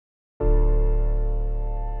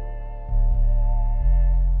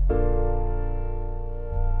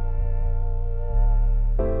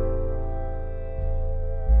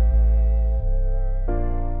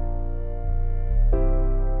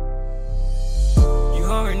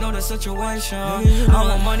already know the situation. I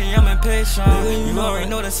want money, I'm impatient. You already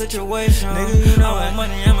know the situation. I want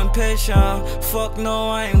money, I'm impatient. Fuck no,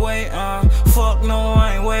 I ain't waiting. Fuck no,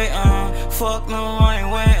 I ain't waiting. Fuck no, I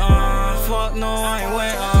ain't waiting. Fuck no, I ain't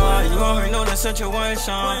waiting. You already know the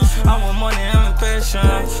situation. I want money, I'm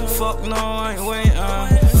impatient. Fuck no, I ain't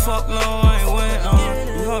waiting. Fuck no, I ain't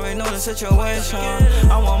waiting. You already know the situation.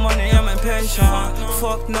 I want money, I'm impatient.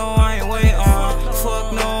 Fuck no, I ain't waiting.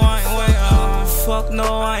 Fuck no, I ain't waiting. Fuck no,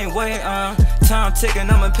 I ain't waiting. Time ticking,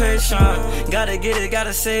 I'm impatient. Gotta get it,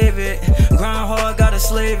 gotta save it. Grind hard, gotta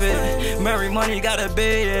slave it. Marry money, gotta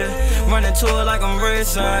bait it. Running to it like I'm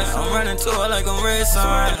racing. I'm running to it like I'm racing.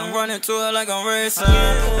 I'm running to it like I'm racing.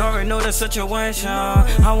 You already know the situation.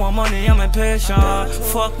 I want money, I'm impatient.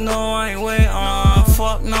 Fuck no, I ain't waiting.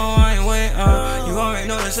 Fuck no, I ain't waiting. You already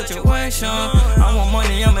know the situation. I want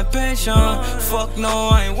money, I'm impatient. Fuck no,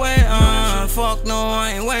 I ain't waiting. Fuck no,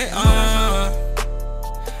 I ain't waiting.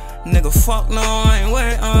 Nigga, fuck no, I ain't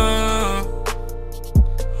waiting.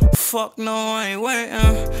 Fuck no, I ain't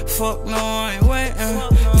waiting. Fuck no, I ain't waiting.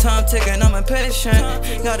 Time ticking, I'm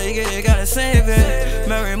impatient. Gotta get it, gotta save it.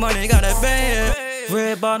 Marry money, gotta pay it.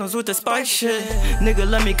 Red bottoms with the spice shit. Nigga,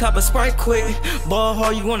 let me cop a Sprite quick. Ball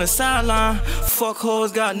hard, you on the sideline. Fuck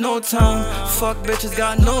hoes, got no time. Fuck bitches,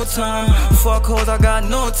 got no time. Fuck hoes, I got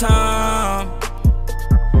no time.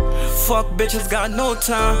 Fuck bitches, got no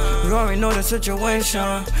time. You already know the situation.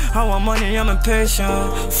 I want money, I'm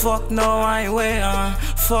impatient. Fuck no, I ain't waiting.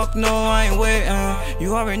 Fuck no, I ain't waiting.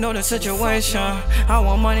 You already know the situation. I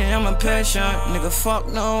want money, I'm impatient. Nigga, fuck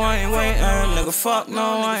no, I ain't waiting. Nigga, fuck no,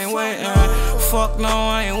 I ain't waiting. Fuck no,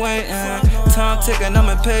 I ain't waiting. Time ticking, I'm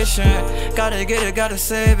impatient. Gotta get it, gotta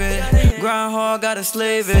save it. Grind hard, gotta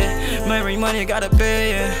slave it. Marry money, gotta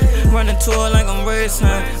pay it. Running to it like I'm racing.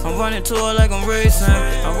 I'm running to it like I'm racing.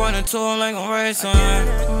 I'm running to it like I'm racing.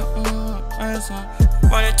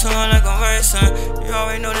 Running to it like I'm racing. You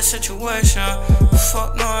already know the situation.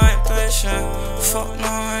 Fuck no, I ain't patient. Fuck no,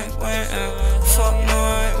 I ain't waiting. Fuck no,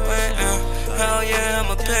 I ain't waiting. Hell yeah,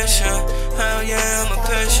 I'm a patient. Hell yeah, I'm a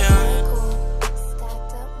patient.